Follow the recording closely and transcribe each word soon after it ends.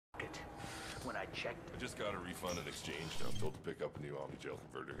checked. I just got a refund and exchanged. I'm told to pick up a new Omni-Gel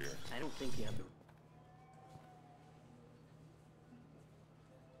converter here. I don't think you have the...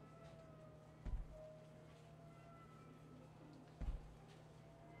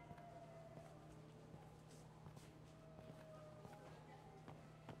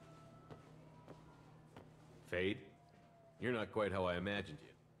 Fade? You're not quite how I imagined you.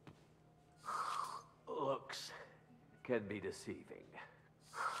 Looks can be deceiving.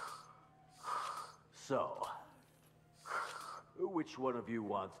 So, which one of you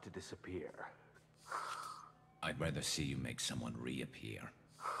wants to disappear? I'd rather see you make someone reappear.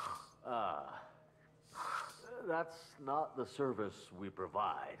 That's not the service we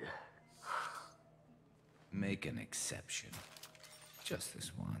provide. Make an exception. Just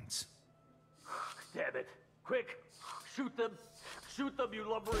this once. Damn it! Quick! Shoot them! Shoot them, you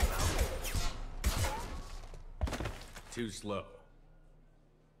lumbering mountain! Too slow.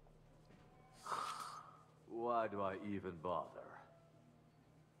 Why do I even bother?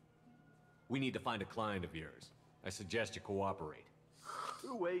 We need to find a client of yours. I suggest you cooperate.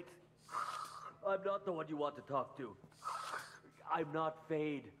 Wait. I'm not the one you want to talk to. I'm not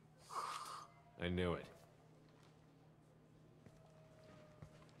Fade. I knew it.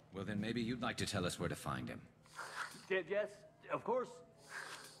 Well, then maybe you'd like to tell us where to find him. Yes, of course.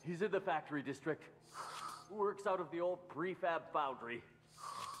 He's in the factory district. Works out of the old prefab foundry.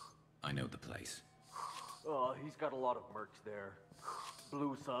 I know the place. Oh, he's got a lot of mercs there.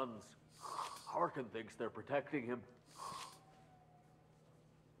 Blue Suns. Harkin thinks they're protecting him.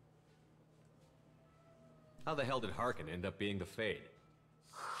 How the hell did Harkin end up being the Fade?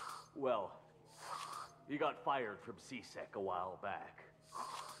 Well, he got fired from CSEC a while back.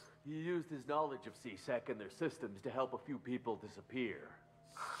 He used his knowledge of CSEC and their systems to help a few people disappear.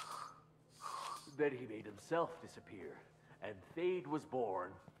 Then he made himself disappear, and Fade was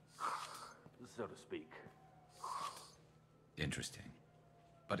born, so to speak. Interesting.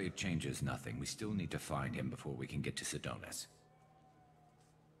 But it changes nothing. We still need to find him before we can get to Sedonis.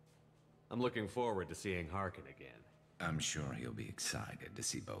 I'm looking forward to seeing Harkin again. I'm sure he'll be excited to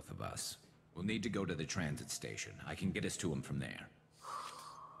see both of us. We'll need to go to the transit station. I can get us to him from there.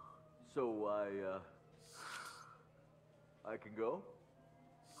 So I can go?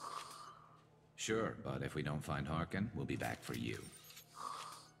 Sure, but if we don't find Harkin, we'll be back for you.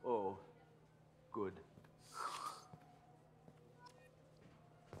 Oh, good.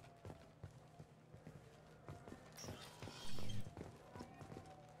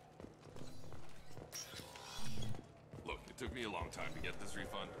 Look, it took me a long time to get this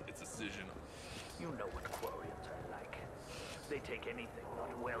refund. It's a decision. You know what Quarians are like. They take anything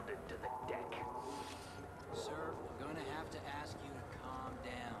not welded to the deck. Sir, I'm gonna have to ask you to calm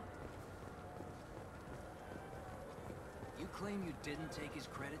down. You claim you didn't take his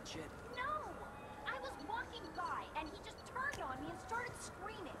credit chit? No! I was walking by, and he just turned on me and started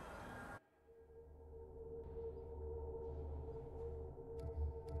screaming.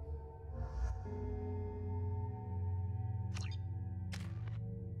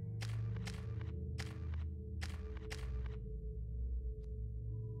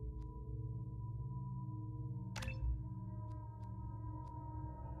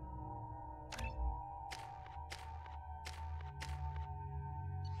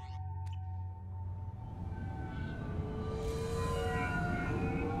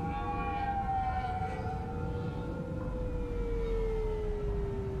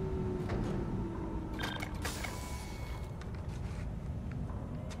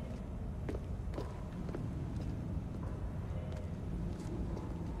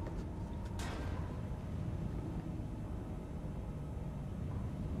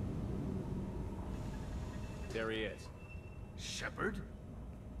 There he is. Shepard?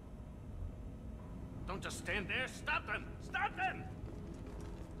 Don't just stand there. Stop them! Stop them!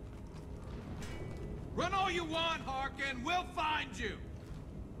 Run all you want, Harkin. We'll find you.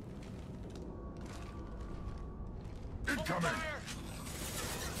 Incoming!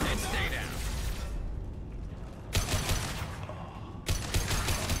 And stay down.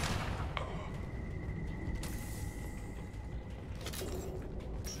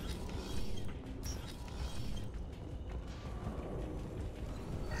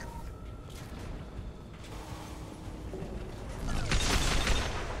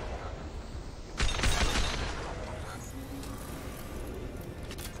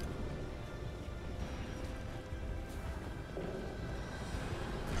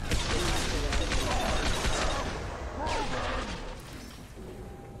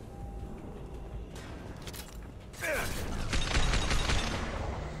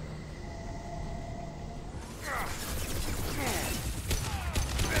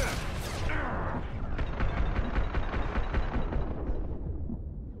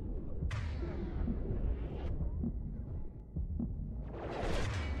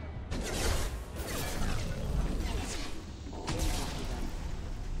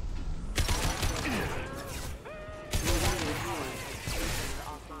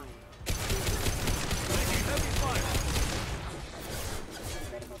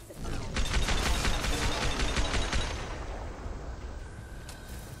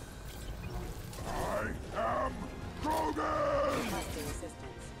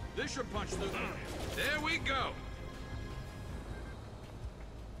 This should punch through. There we go.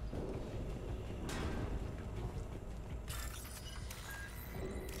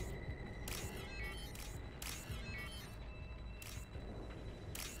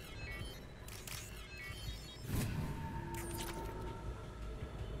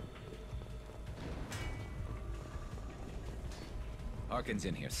 Harkin's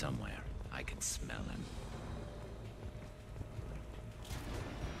in here somewhere. I can smell him.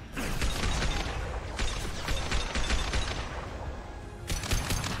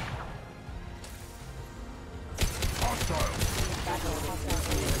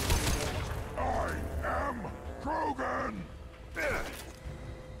 I am Krogan!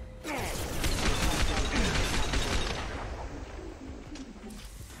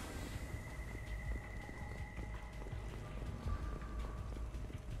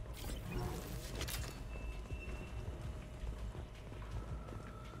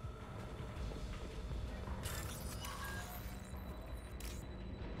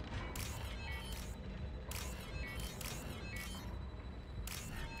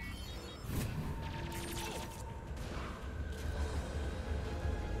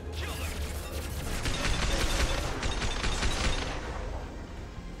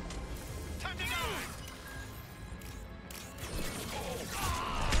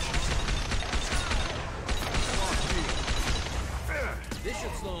 This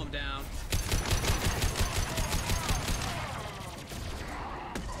should slow him down.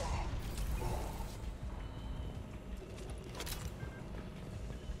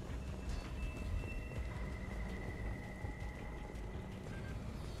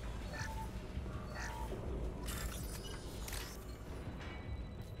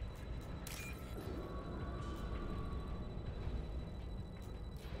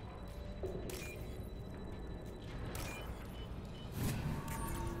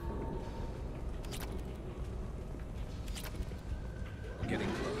 Getting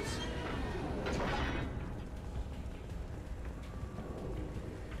close.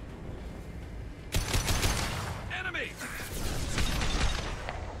 Enemy!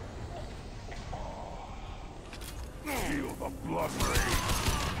 Feel the blood rain!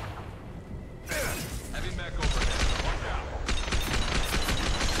 Heavy mech overhead. Watch out.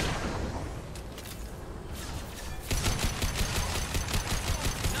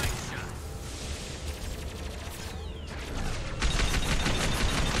 Nice shot.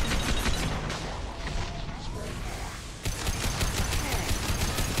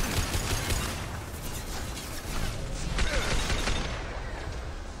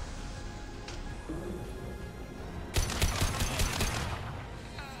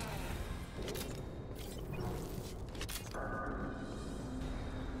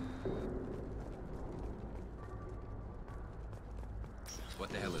 What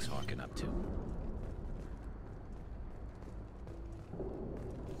the hell is Harkin up to?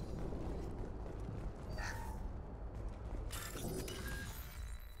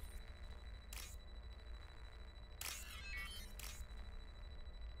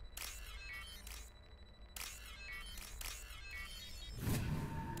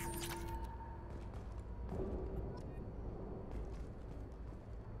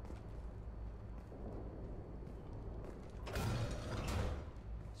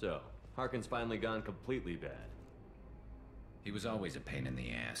 So, Harkin's finally gone completely bad. He was always a pain in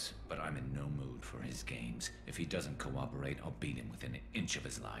the ass, but I'm in no mood for his games. If he doesn't cooperate, I'll beat him within an inch of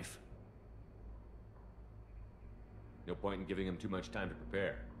his life. No point in giving him too much time to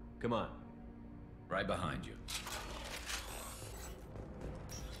prepare. Come on. Right behind you.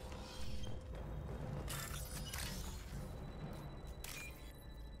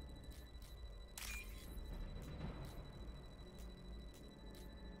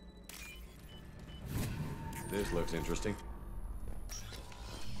 This looks interesting.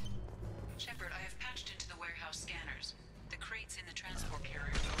 Shepard, I have patched into the warehouse scanners. The crates in the transport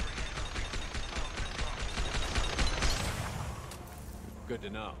carriers overhead. Good to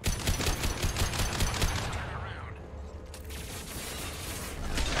know. Turn around.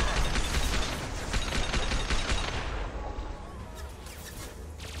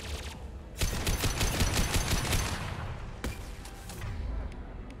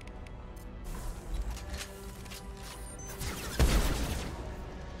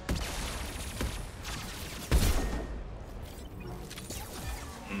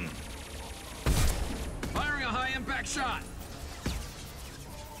 Firing a high-impact shot.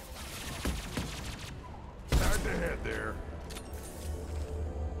 Had to head there.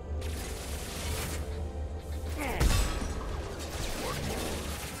 One more.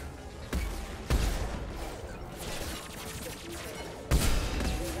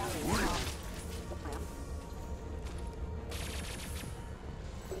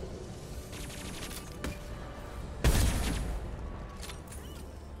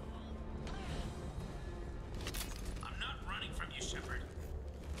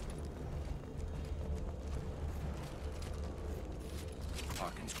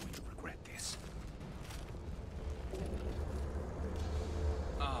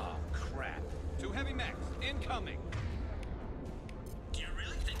 Heavy mechs, incoming. Do you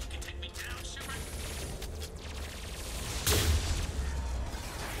really think you can take me down, Shepard?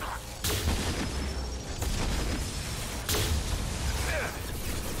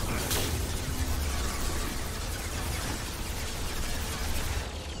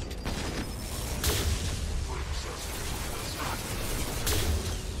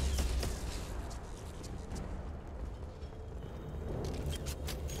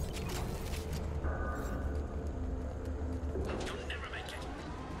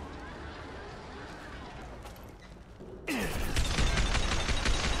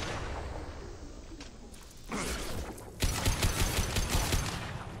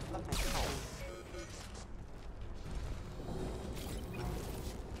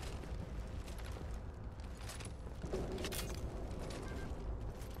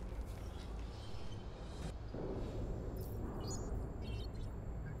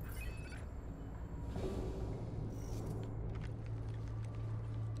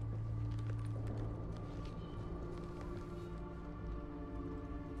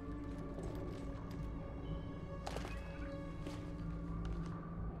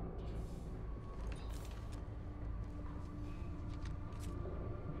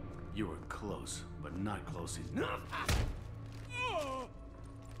 You were close, but not close enough.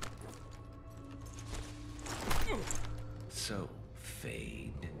 So,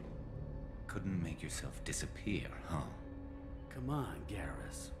 Fade. Couldn't make yourself disappear, huh? Come on,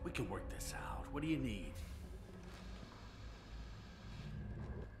 Garrus. We can work this out. What do you need?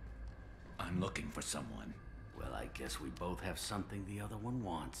 I'm looking for someone. Well, I guess we both have something the other one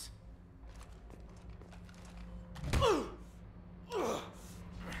wants.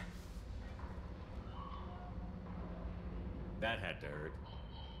 That had to hurt.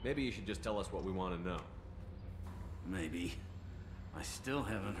 Maybe you should just tell us what we want to know. Maybe. I still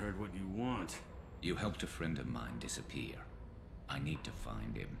haven't heard what you want. You helped a friend of mine disappear. I need to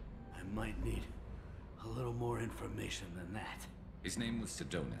find him. I might need a little more information than that. His name was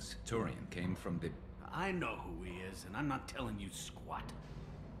Sidonis. Turian came from the... I know who he is, and I'm not telling you squat.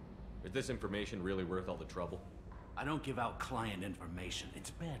 Is this information really worth all the trouble? I don't give out client information. It's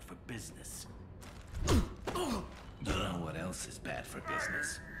bad for business. You know what else is bad for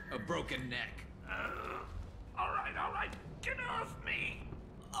business? A broken neck. All right. Get off me!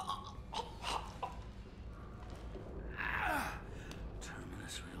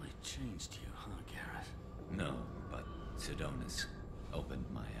 Terminus really changed you, huh, Garrus? No, but Sidonis opened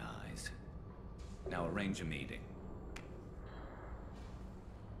my eyes. Now arrange a meeting.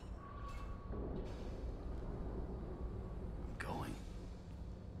 I'm going.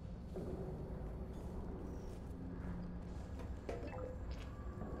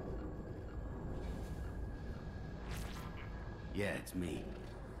 Yeah, it's me.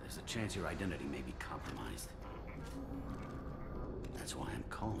 There's a chance your identity may be compromised. That's why I'm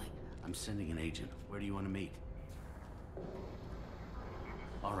calling. I'm sending an agent. Where do you want to meet?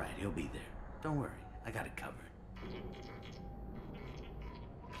 All right, he'll be there. Don't worry, I got it covered.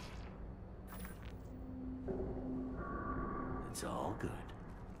 It's all good.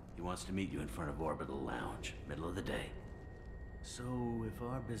 He wants to meet you in front of Orbital Lounge, middle of the day. So, if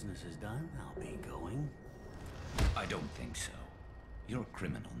our business is done, I'll be going. I don't think so. You're a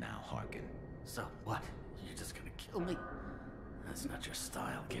criminal now, Harkin. So, what? You're just gonna kill me? That's not your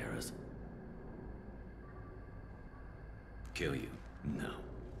style, Garrus. Kill you? No.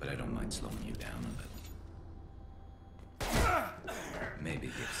 But I don't mind slowing you down a little. Maybe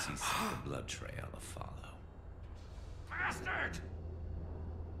give C-Sec the blood trail a follow. Bastard!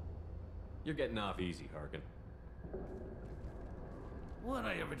 You're getting off easy, Harkin. What'd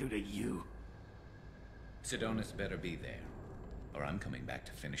I ever do to you? Sidonis better be there, or I'm coming back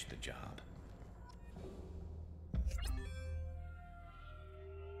to finish the job.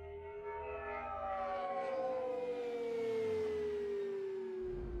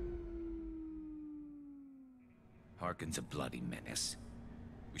 Harkin's a bloody menace.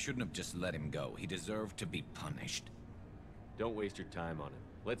 We shouldn't have just let him go. He deserved to be punished. Don't waste your time on him.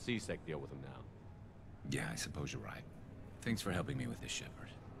 Let C-Sec deal with him now. Yeah, I suppose you're right. Thanks for helping me with this, Shepard.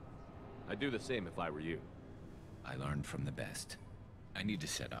 I'd do the same if I were you. I learned from the best. I need to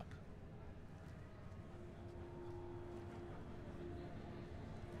set up.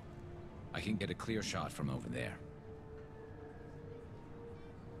 I can get a clear shot from over there.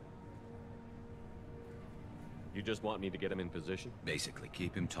 You just want me to get him in position? Basically,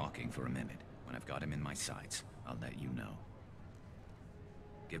 keep him talking for a minute. When I've got him in my sights, I'll let you know.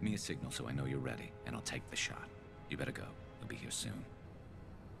 Give me a signal so I know you're ready, and I'll take the shot. You better go. He'll be here soon.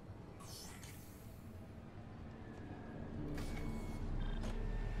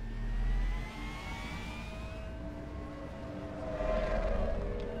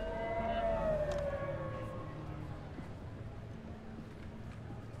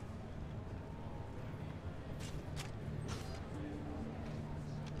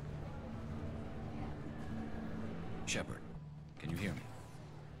 Shepard, can you hear me?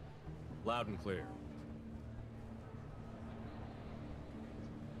 Loud and clear.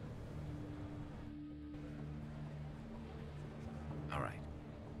 All right.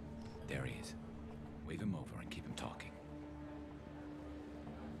 There he is. Wave him over and keep him talking.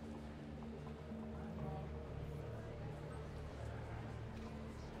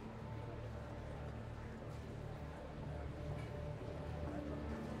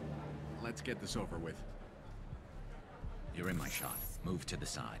 Let's get this over with. You're in my shot. Move to the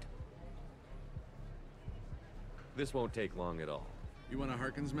side. This won't take long at all. You one of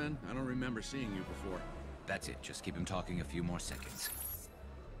Harkin's men? I don't remember seeing you before. That's it. Just keep him talking a few more seconds.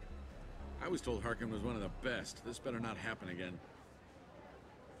 I was told Harkin was one of the best. This better not happen again.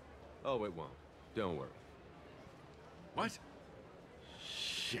 Oh, it won't. Don't worry. What?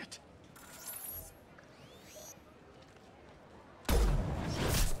 Shit.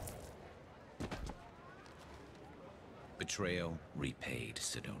 Betrayal repaid,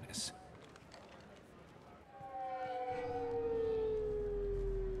 Sidonis.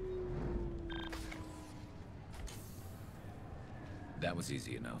 That was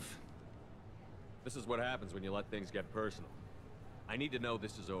easy enough. This is what happens when you let things get personal. I need to know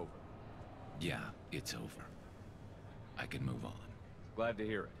this is over. Yeah, it's over. I can move on. Glad to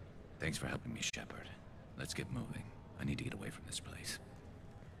hear it. Thanks for helping me, Shepard. Let's get moving. I need to get away from this place.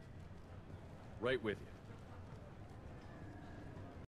 Right with you.